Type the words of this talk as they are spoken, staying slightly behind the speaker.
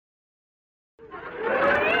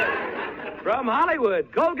From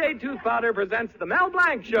Hollywood, Colgate Tooth Powder presents the Mel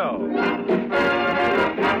Blanc Show.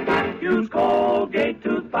 Use Colgate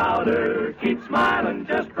Tooth Powder, keep smiling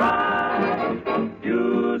just right.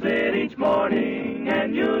 Use it each morning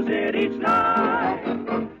and use it each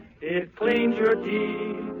night. It cleans your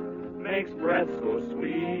teeth, makes breath so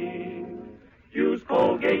sweet. Use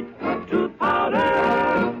Colgate Tooth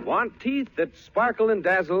Powder. Want teeth that sparkle and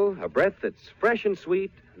dazzle, a breath that's fresh and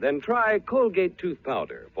sweet? Then try Colgate Tooth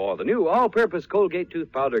Powder, for the new all-purpose Colgate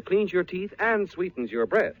Tooth Powder cleans your teeth and sweetens your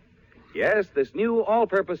breath. Yes, this new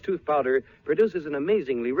all-purpose tooth powder produces an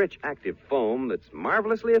amazingly rich active foam that's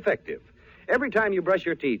marvelously effective. Every time you brush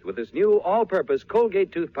your teeth with this new all-purpose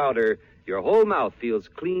Colgate Tooth Powder, your whole mouth feels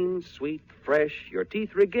clean, sweet, fresh. Your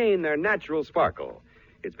teeth regain their natural sparkle.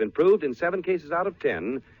 It's been proved in 7 cases out of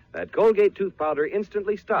 10 that Colgate Tooth Powder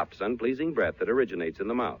instantly stops unpleasing breath that originates in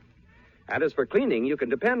the mouth. And as for cleaning, you can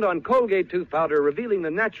depend on Colgate Tooth Powder revealing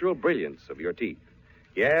the natural brilliance of your teeth.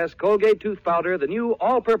 Yes, Colgate Tooth Powder, the new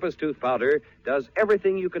all-purpose tooth powder, does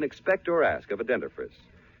everything you can expect or ask of a dentifrice.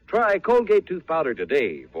 Try Colgate Tooth Powder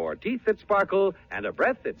today for teeth that sparkle and a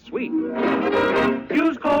breath that's sweet.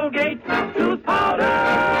 Use Colgate Tooth Powder.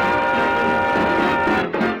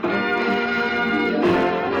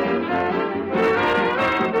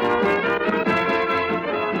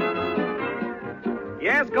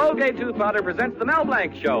 Yes, Colgate Tooth Powder presents the Mel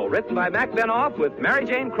Blanc Show, written by Mac Benoff with Mary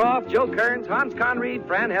Jane Croft, Joe Kearns, Hans Conried,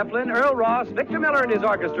 Fran Heflin, Earl Ross, Victor Miller and his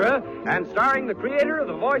orchestra, and starring the creator of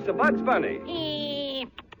the voice of Bugs Bunny.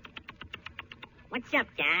 What's up,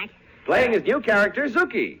 Doc? Playing his new character,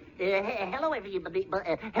 Zuki. Hello, everybody.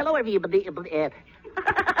 Hello, everybody.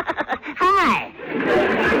 Hi.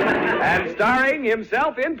 And starring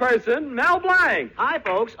himself in person, Mel Blanc. Hi,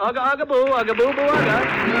 folks. Ugga, ugga, boo, ugga, boo, boo, ugga.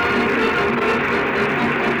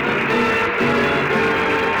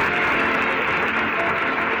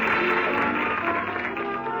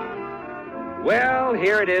 Well,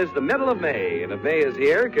 here it is, the middle of May. And if May is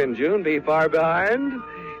here, can June be far behind?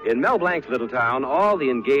 In Mel Blanc's little town, all the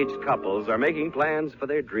engaged couples are making plans for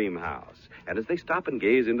their dream house. And as they stop and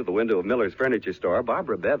gaze into the window of Miller's furniture store,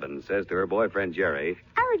 Barbara Bevan says to her boyfriend, Jerry,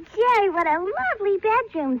 "Oh, Jerry, what a lovely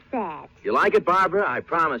bedroom set." You like it, Barbara? I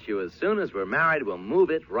promise you, as soon as we're married, we'll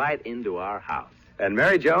move it right into our house. And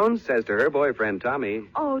Mary Jones says to her boyfriend, Tommy,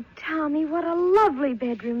 "Oh, Tommy, what a lovely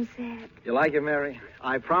bedroom set." You like it, Mary?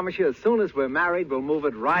 I promise you, as soon as we're married, we'll move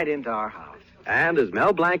it right into our house. And as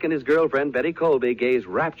Mel Blanc and his girlfriend, Betty Colby, gaze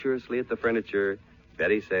rapturously at the furniture,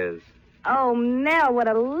 Betty says, "Oh, Mel, what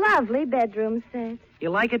a lovely bedroom set."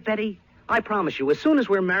 You like it, Betty? I promise you, as soon as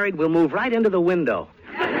we're married, we'll move right into the window.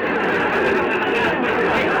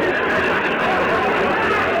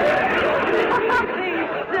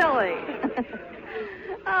 Silly.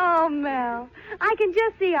 Oh, Mel, I can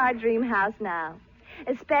just see our dream house now.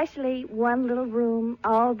 Especially one little room,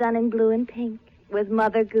 all done in blue and pink, with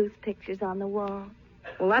Mother Goose pictures on the wall.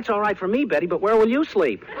 Well, that's all right for me, Betty, but where will you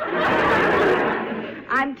sleep?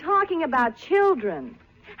 I'm talking about children.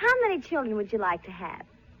 How many children would you like to have?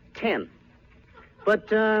 10.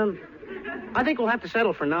 But, I think we'll have to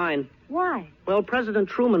settle for 9. Why? Well, President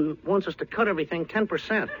Truman wants us to cut everything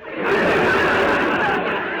 10%.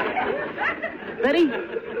 Betty,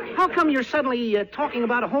 how come you're suddenly talking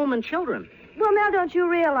about a home and children? Well, Mel, don't you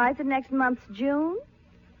realize that next month's June?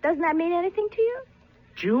 Doesn't that mean anything to you?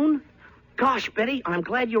 June? Gosh, Betty, I'm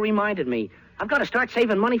glad you reminded me. I've got to start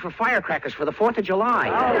saving money for firecrackers for the 4th of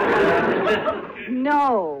July. Oh.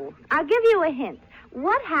 No. I'll give you a hint.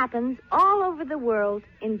 What happens all over the world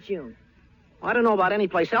in June? I don't know about any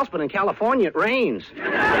place else, but in California it rains.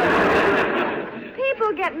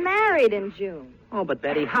 People get married in June. Oh, but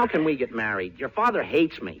Betty, how can we get married? Your father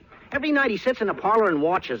hates me. Every night he sits in the parlor and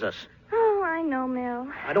watches us. Oh, I know, Mel.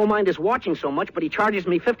 I don't mind his watching so much, but he charges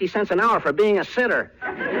me 50 cents an hour for being a sitter.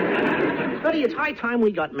 Betty, it's high time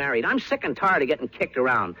we got married. I'm sick and tired of getting kicked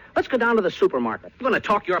around. Let's go down to the supermarket. I'm going to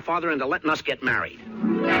talk your father into letting us get married.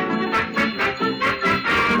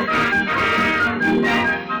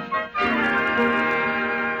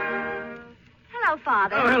 Hello,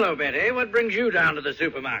 Father. Oh, hello, Betty. What brings you down to the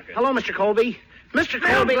supermarket? Hello, Mr. Colby. Mr.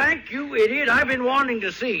 Mel Colby. Blanc, you idiot. I've been wanting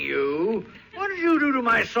to see you. What did you do to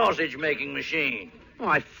my sausage-making machine? Oh,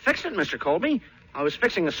 I fixed it, Mr. Colby. I was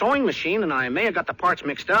fixing a sewing machine, and I may have got the parts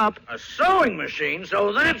mixed up. A sewing machine?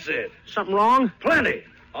 So that's it. Something wrong? Plenty.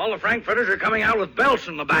 All the Frankfurters are coming out with belts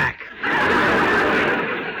in the back.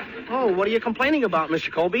 Oh, what are you complaining about,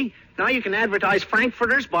 Mr. Colby? Now you can advertise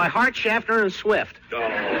Frankfurters by Hart, Schaffner, and Swift. Oh.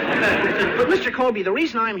 But, Mr. Colby, the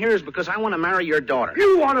reason I'm here is because I want to marry your daughter.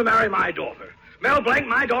 You want to marry my daughter? Mel Blanc,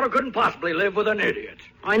 my daughter couldn't possibly live with an idiot.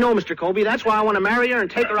 I know, Mr. Colby. That's why I want to marry her and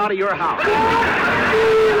take her out of your house.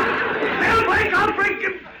 Mel Blanc, I'll break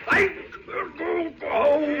him. It's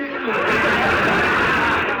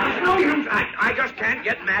no use. I just can't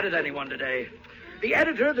get mad at anyone today. The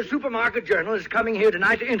editor of the Supermarket Journal is coming here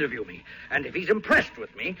tonight to interview me. And if he's impressed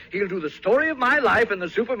with me, he'll do the story of my life in the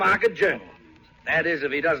Supermarket Journal. That is,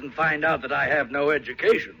 if he doesn't find out that I have no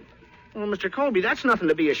education. Well, Mr. Colby, that's nothing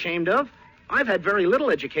to be ashamed of. I've had very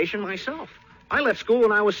little education myself. I left school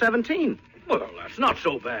when I was 17. Well, that's not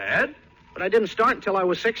so bad. But I didn't start until I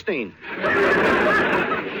was 16.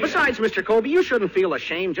 Besides, Mr. Colby, you shouldn't feel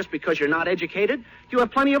ashamed just because you're not educated. You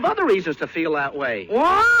have plenty of other reasons to feel that way.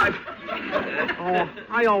 What? Oh,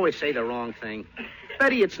 I always say the wrong thing.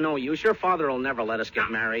 Betty, it's no use. Your father will never let us get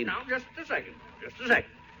married. Now, just a second.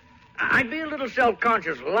 I'd be a little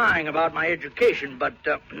self-conscious lying about my education, but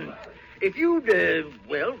if you'd,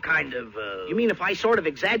 You mean if I sort of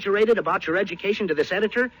exaggerated about your education to this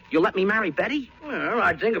editor, you'll let me marry Betty? Well,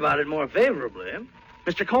 I'd think about it more favorably.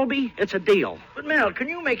 Mr. Colby, it's a deal. But, Mel, can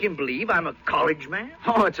you make him believe I'm a college man?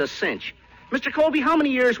 Oh, it's a cinch. Mr. Colby, how many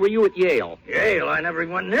years were you at Yale? Yale? I never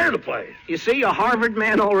even went near the place. You see, a Harvard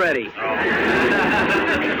man already.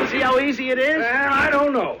 See how easy it is? Well, I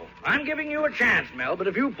don't know. I'm giving you a chance, Mel, but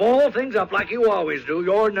if you ball things up like you always do,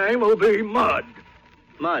 your name will be Mud.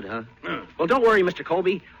 Mud, huh? Well, don't worry, Mr.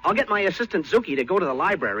 Colby. I'll get my assistant Zuki to go to the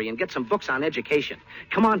library and get some books on education.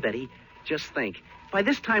 Come on, Betty. Just think. By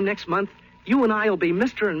this time next month, you and I will be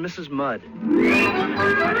Mr. and Mrs. Mudd.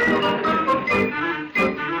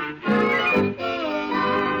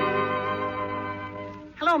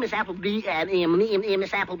 Hello, Miss Appleby,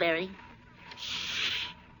 Miss Appleberry.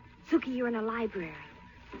 Suki, you're in a library.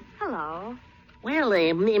 Hello. Well,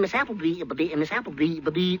 Miss Appleby,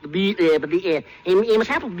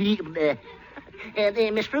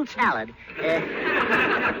 Miss Fruit Salad.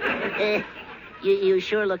 You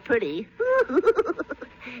sure look pretty.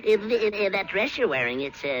 That dress you're wearing,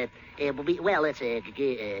 it's Oh,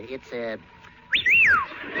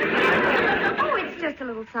 it's just a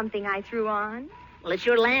little something I threw on. Well, it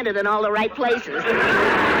sure landed in all the right places.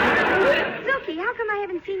 Zuki, how come I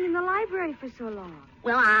haven't seen you in the library for so long?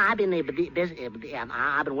 Well, I've been busy.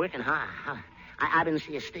 I've been working hard. I've been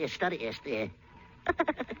studying.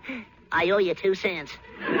 I owe you 2 cents.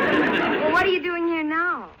 Well, what are you doing here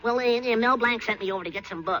now? Well, Mel Blanc sent me over to get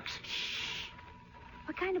some books.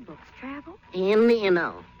 What kind of books? Travel?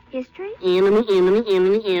 No. History?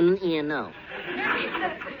 No.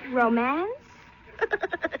 Romance?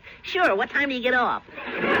 Sure. What time do you get off?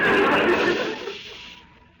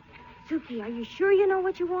 Suki, are you sure you know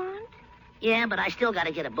what you want? Yeah, but I still got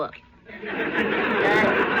to get a book.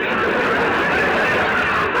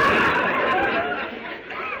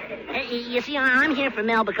 You see, I'm here for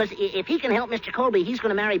Mel because if he can help Mr. Colby, he's going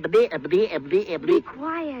to marry Be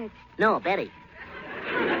quiet. No, Betty.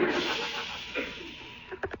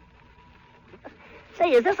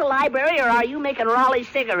 Say, is this a library or are you making Raleigh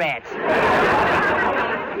cigarettes?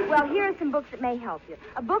 Well, here are some books that may help you.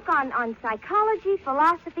 A book on psychology,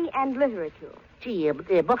 philosophy, and literature. Gee,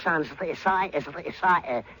 books on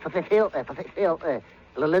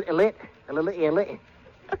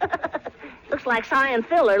Looks like Cy and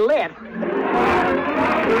Phil are lit.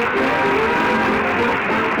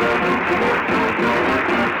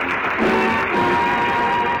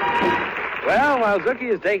 Well, while Zuki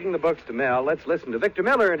is taking the books to Mel, let's listen to Victor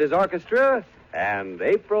Miller and his orchestra and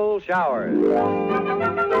April Showers.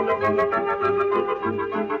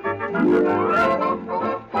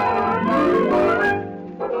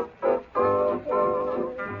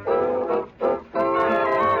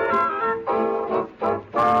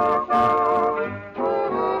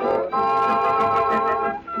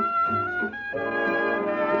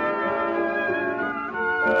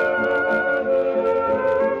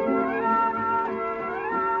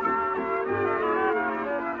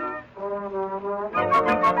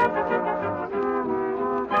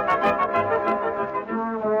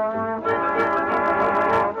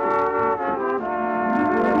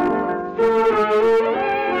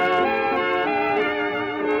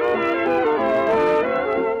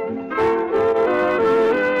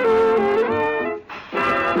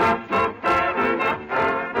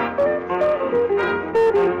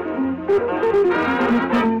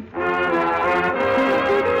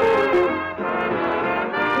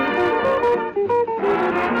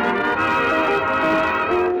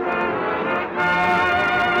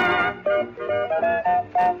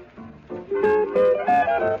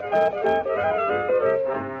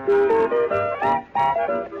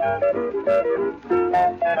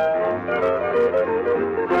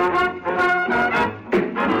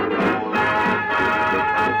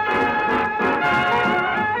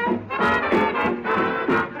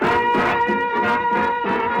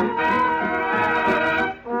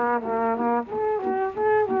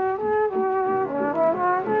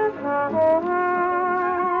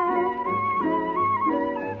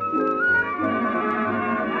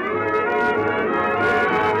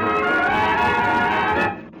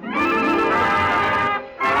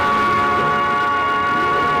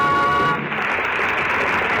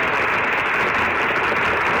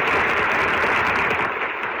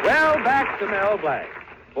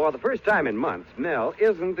 For the first time in months, Mel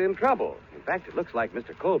isn't in trouble. In fact, it looks like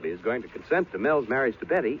Mr. Colby is going to consent to Mel's marriage to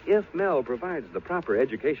Betty if Mel provides the proper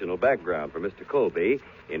educational background for Mr. Colby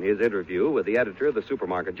in his interview with the editor of the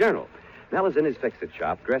Supermarket Journal. Mel is in his fix-it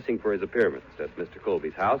shop dressing for his appearance at Mr.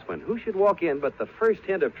 Colby's house when who should walk in but the first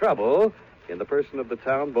hint of trouble in the person of the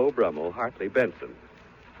town Beau Brummel, Hartley Benson.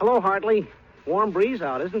 Hello, Hartley. Warm breeze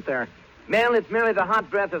out, isn't there? Mel, it's merely the hot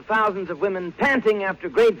breath of thousands of women panting after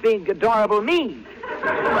great, big, adorable me.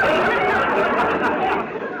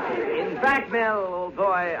 In fact, Mel, old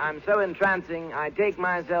boy, I'm so entrancing, I take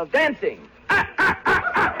myself dancing.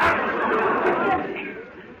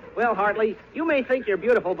 Well, Hartley, you may think you're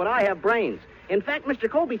beautiful, but I have brains. In fact, Mr.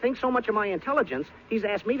 Colby thinks so much of my intelligence, he's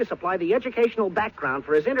asked me to supply the educational background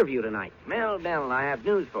for his interview tonight. Mel, I have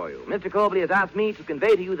news for you. Mr. Colby has asked me to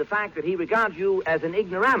convey to you the fact that he regards you as an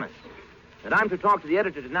ignoramus. That I'm to talk to the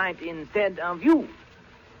editor tonight instead of you.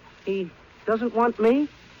 He doesn't want me?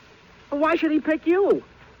 Well, why should he pick you?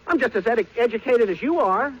 I'm just as educated as you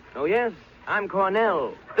are. Oh, yes? I'm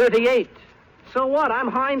Cornell, 38. So what? I'm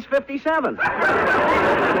Heinz, 57.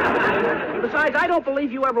 Besides, I don't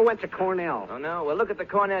believe you ever went to Cornell. Oh, no? Well, look at the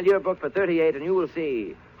Cornell yearbook for 38, and you will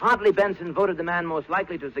see. Hartley Benson voted the man most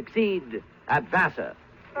likely to succeed at Vassar.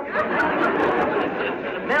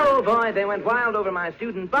 Mel, boy, they went wild over my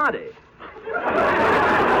student body.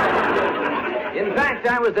 In fact,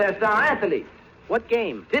 I was their star athlete. What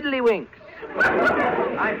game? Tiddlywinks.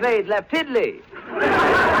 I played left tiddly.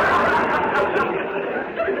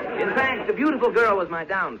 In fact, the beautiful girl was my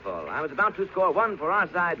downfall. I was about to score one for our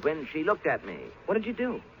side when she looked at me. What did you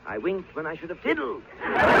do? I winked when I should have tiddled.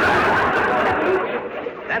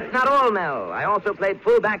 That's not all, Mel. I also played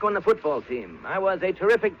fullback on the football team. I was a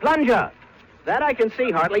terrific plunger. That I can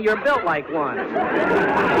see, Hartley. You're built like one. That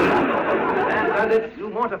does it to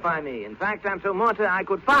mortify me. In fact, I'm so mortar I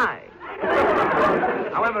could fly.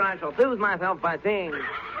 However, I shall soothe myself by saying...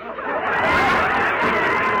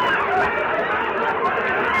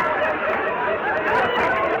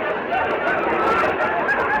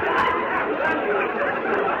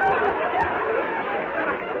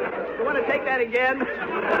 You want to take that again?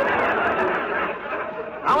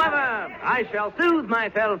 However, I shall soothe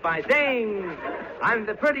myself by saying, I'm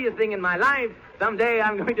the prettiest thing in my life. Someday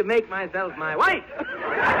I'm going to make myself my wife.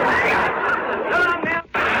 So long, Mel.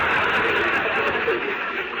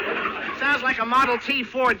 Sounds like a Model T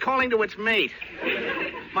Ford calling to its mate.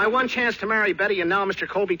 My one chance to marry Betty, and now Mr.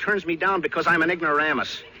 Colby turns me down because I'm an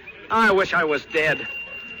ignoramus. I wish I was dead.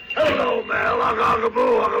 Hello, Mel.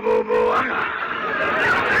 Ugga-boo, ugga-boo-boo, ugga.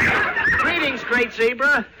 Greetings, great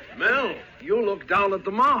zebra. Mel, you look down at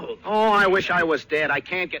the mouth. Oh, I wish I was dead. I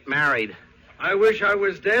can't get married. I wish I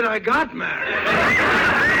was dead. I got married.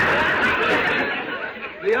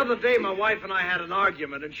 The other day, my wife and I had an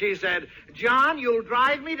argument, and she said, John, you'll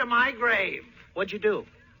drive me to my grave. What'd you do?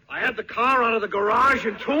 I had the car out of the garage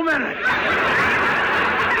in 2 minutes.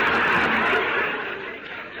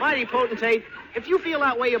 Mighty potentate, if you feel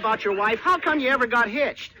that way about your wife, how come you ever got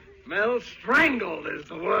hitched? Mel, strangled is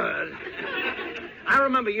the word. I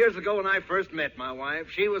remember years ago when I first met my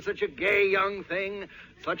wife. She was such a gay young thing,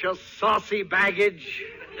 such a saucy baggage.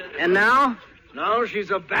 And now? Now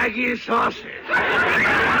she's a baggy sausage.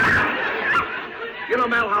 You know,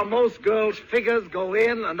 Mel, how most girls' figures go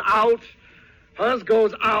in and out. Hers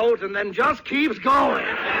goes out and then just keeps going.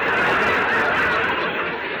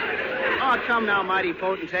 Oh, come now, mighty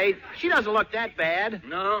potentate. She doesn't look that bad.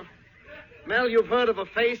 No? Mel, you've heard of a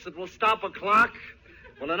face that will stop a clock?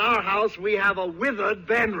 Well, in our house, we have a withered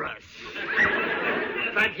Benrus.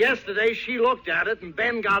 In fact, yesterday, she looked at it, and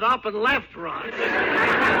Ben got up and left Russ.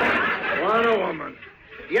 What a woman.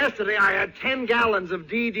 Yesterday, I had 10 gallons of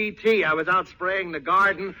DDT. I was out spraying the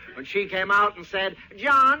garden when she came out and said,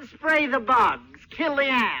 John, spray the bugs, kill the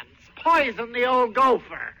ants, poison the old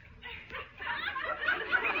gopher.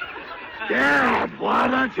 Dad,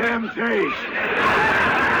 what a temptation.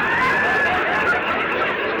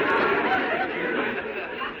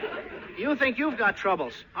 You think you've got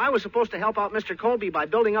troubles. I was supposed to help out Mr. Colby by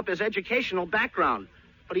building up his educational background.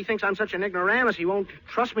 But he thinks I'm such an ignoramus he won't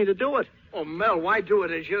trust me to do it. Oh, Mel, why do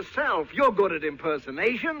it as yourself? You're good at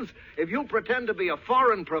impersonations. If you pretend to be a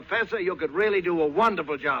foreign professor, you could really do a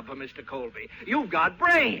wonderful job for Mr. Colby. You've got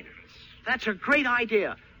brains. That's a great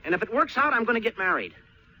idea. And if it works out, I'm going to get married.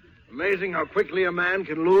 Amazing how quickly a man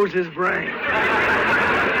can lose his brain.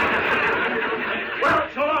 Well,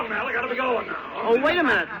 so long, Mel. I gotta be going now. Oh, wait a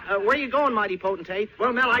minute. Where are you going, mighty potentate?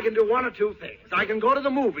 Well, Mel, I can do one or two things. I can go to the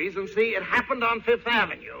movies and see It Happened on Fifth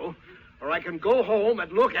Avenue, or I can go home and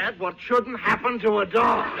look at What Shouldn't Happen to a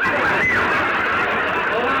Dog. Oh,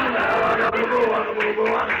 Mel,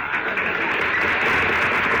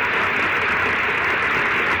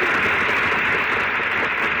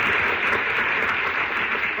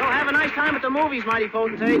 movies, mighty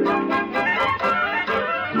potentate.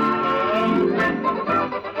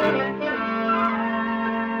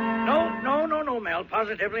 No, Mel.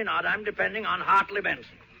 Positively not. I'm depending on Hartley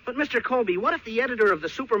Benson. But, Mr. Colby, what if the editor of the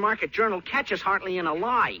Supermarket Journal catches Hartley in a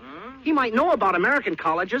lie? He might know about American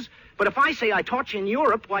colleges, but if I say I taught you in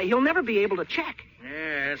Europe, why, he'll never be able to check.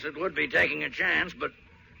 Yes, it would be taking a chance, but...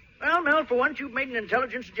 Well, Mel, for once you've made an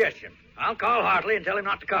intelligent suggestion. I'll call Hartley and tell him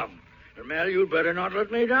not to come. And, Mel, you'd better not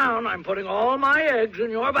let me down. I'm putting all my eggs in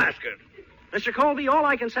your basket. Mr. Colby, all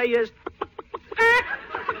I can say is...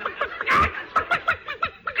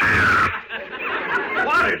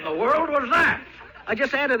 What in the world was that? I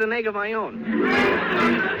just added an egg of my own.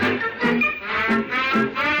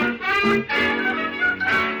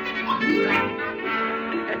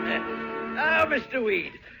 Oh, Mr.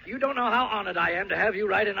 Weed, you don't know how honored I am to have you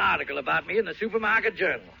write an article about me in the Supermarket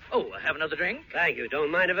Journal. Oh, have another drink? Thank you.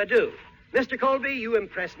 Don't mind if I do. Mr. Colby, you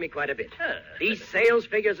impressed me quite a bit. These sales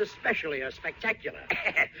figures especially are spectacular.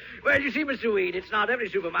 Well, you see, Mr. Weed, it's not every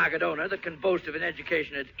supermarket owner that can boast of an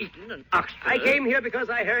education at Eton and Oxford. I came here because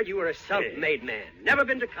I heard you were a self-made man. Never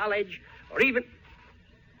been to college or even...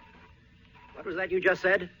 What was that you just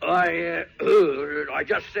said? I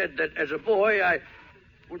just said that as a boy, I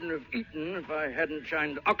wouldn't have eaten if I hadn't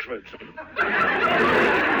shined Oxford.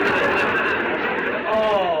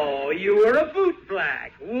 Oh, you were a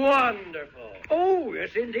bootblack. Wonderful. Oh,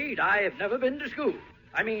 yes, indeed. I have never been to school.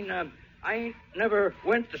 I mean, I ain't never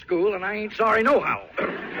went to school, and I ain't sorry nohow.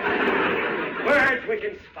 Words which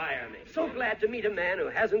inspire me. So glad to meet a man who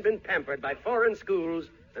hasn't been pampered by foreign schools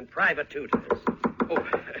and private tutors. Oh,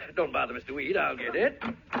 don't bother, Mr. Weed. I'll get it.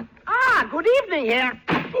 Ah, good evening here.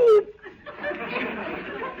 Oh.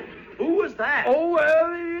 Who was that? Oh,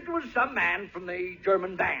 it was some man from the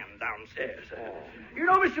German band downstairs. You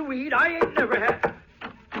know, Mr. Weed, I ain't never had...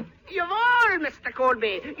 Jawohl, Mr.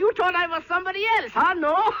 Colby. You thought I was somebody else, huh?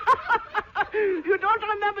 No? You don't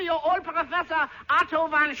remember your old Professor Otto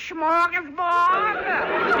von Smorgasbord?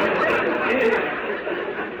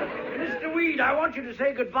 Mr. Weed, I want you to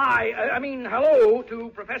say goodbye. Hello to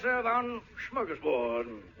Professor von Smorgasbord.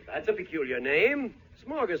 That's a peculiar name.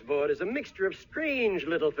 Smorgasbord is a mixture of strange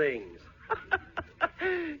little things.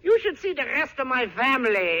 You should see the rest of my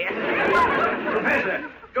family. Professor,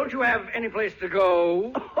 don't you have any place to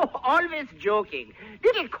go? Oh, always joking.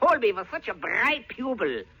 Little Colby was such a bright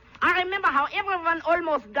pupil. I remember how everyone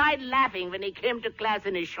almost died laughing when he came to class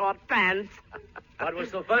in his short pants. What was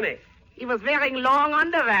so funny? He was wearing long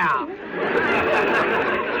underwear.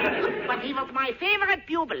 But he was my favorite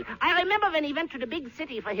pupil. I remember when he went to the big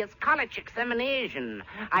city for his college examination.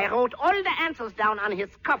 I wrote all the answers down on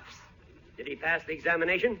his cuffs. Did he pass the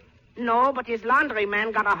examination? No, but his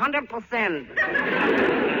laundryman got 100%.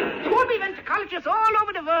 Colby went to colleges all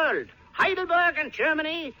over the world. Heidelberg in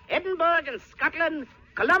Germany, Edinburgh in Scotland,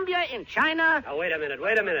 Columbia in China. Now, wait a minute.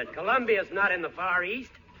 Columbia's not in the Far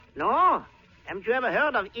East. No? Haven't you ever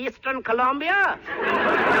heard of Eastern Columbia?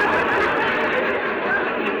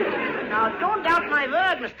 Now, don't doubt my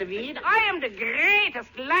word, Mr. Weed. I am the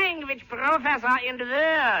greatest language professor in the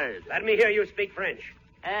world. Let me hear you speak French.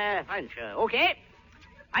 French, okay.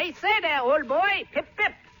 I say there, old boy, pip,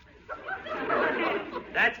 pip.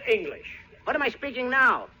 That's English. What am I speaking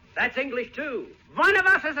now? That's English, too. One of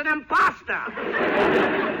us is an imposter.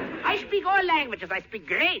 I speak all languages. I speak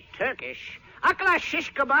great Turkish. Akla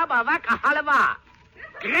shish kebab avak halava.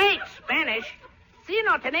 Great Spanish. Si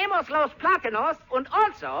no tenemos los plátanos. And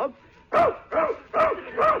also...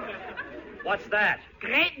 What's that?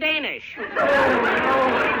 Great Danish. Just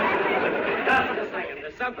a second.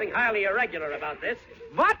 There's something highly irregular about this.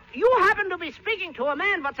 What? You happen to be speaking to a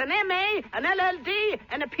man what's an M.A., an LL.D.,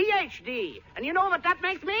 and a Ph.D. And you know what that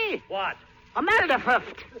makes me? What? A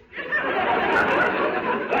Melderfuft.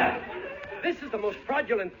 Well, this is the most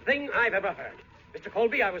fraudulent thing I've ever heard. Mr.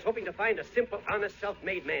 Colby, I was hoping to find a simple, honest,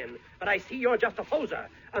 self-made man. But I see you're just a poser.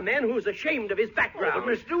 A man who's ashamed of his background. Oh,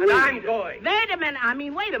 Mr. Weed. And I'm going. Wait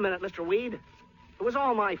a minute, Mr. Weed. It was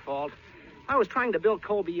all my fault. I was trying to build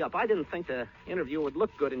Colby up. I didn't think the interview would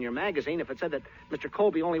look good in your magazine if it said that Mr.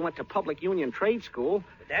 Colby only went to Public Union Trade School.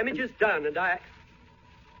 The damage is done, and I...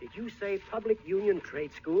 Did you say Public Union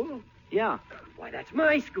Trade School? Yeah. Why, that's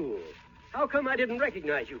my school. How come I didn't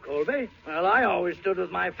recognize you, Colby? Well, I always stood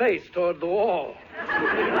with my face toward the wall.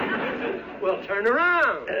 Well, turn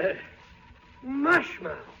around.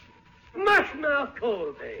 Mushmouth. Mushmouth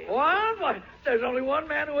Colby. What? Why, there's only one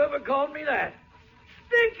man who ever called me that.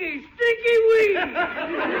 Stinky Weed.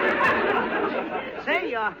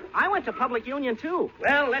 Say, I went to Public Union, too.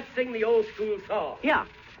 Well, let's sing the old school song. Yeah.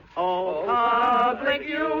 Oh, public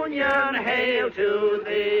union, hail to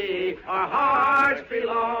thee. Our hearts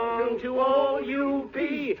belong to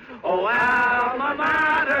O-U-P. Oh, alma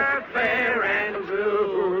mater, fair and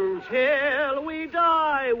true. Till we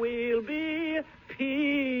die, we'll be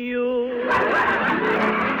P.U.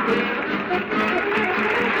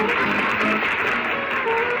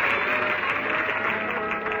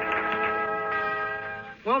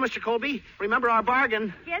 Well, Mr. Colby, remember our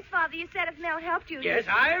bargain. Yes, Father, you said if Mel helped you... Yes,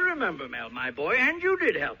 I remember, Mel, my boy, and you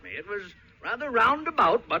did help me. It was rather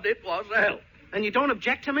roundabout, but it was a help. And you don't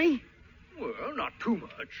object to me? Well, not too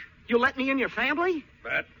much. You let me in your family?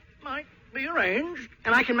 That might be arranged.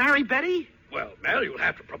 And I can marry Betty? Well, Mel, you'll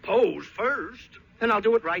have to propose first. Then I'll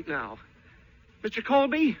do it right now. Mr.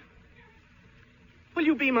 Colby, will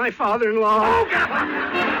you be my father-in-law? Oh, God!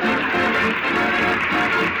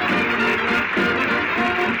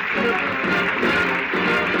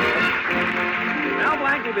 Mel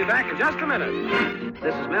Blanc will be back in just a minute.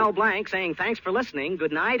 This is Mel Blanc saying thanks for listening.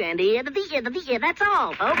 Good night, and ear to the ear to the ear. That's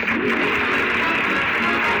all, folks.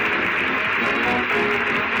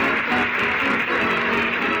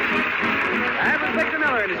 That was Victor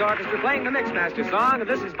Miller and his orchestra playing the Mixmaster song, and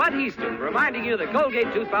this is Bud Easton reminding you that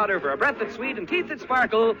Colgate tooth powder for a breath that's sweet and teeth that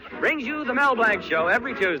sparkle brings you the Mel Blanc Show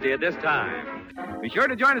every Tuesday at this time. Be sure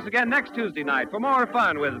to join us again next Tuesday night for more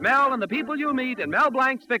fun with Mel and the people you'll meet in Mel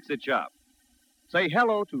Blanc's Fix-It Shop. Say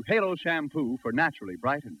hello to Halo Shampoo for naturally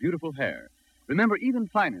bright and beautiful hair. Remember, even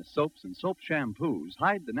finest soaps and soap shampoos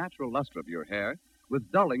hide the natural luster of your hair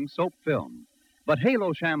with dulling soap film. But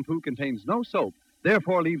Halo Shampoo contains no soap,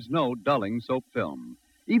 therefore leaves no dulling soap film.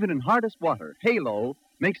 Even in hardest water, Halo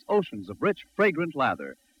makes oceans of rich, fragrant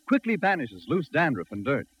lather, quickly banishes loose dandruff and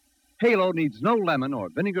dirt. Halo needs no lemon or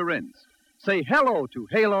vinegar rinse. Say hello to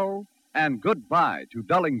Halo and goodbye to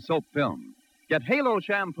dulling soap film. Get Halo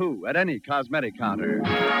Shampoo at any cosmetic counter.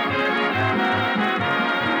 Remember,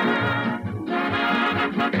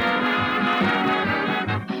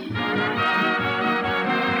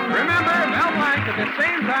 Mel Blanc at the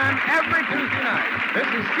same time every Tuesday night. This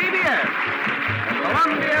is CBS, the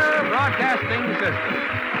Columbia Broadcasting System.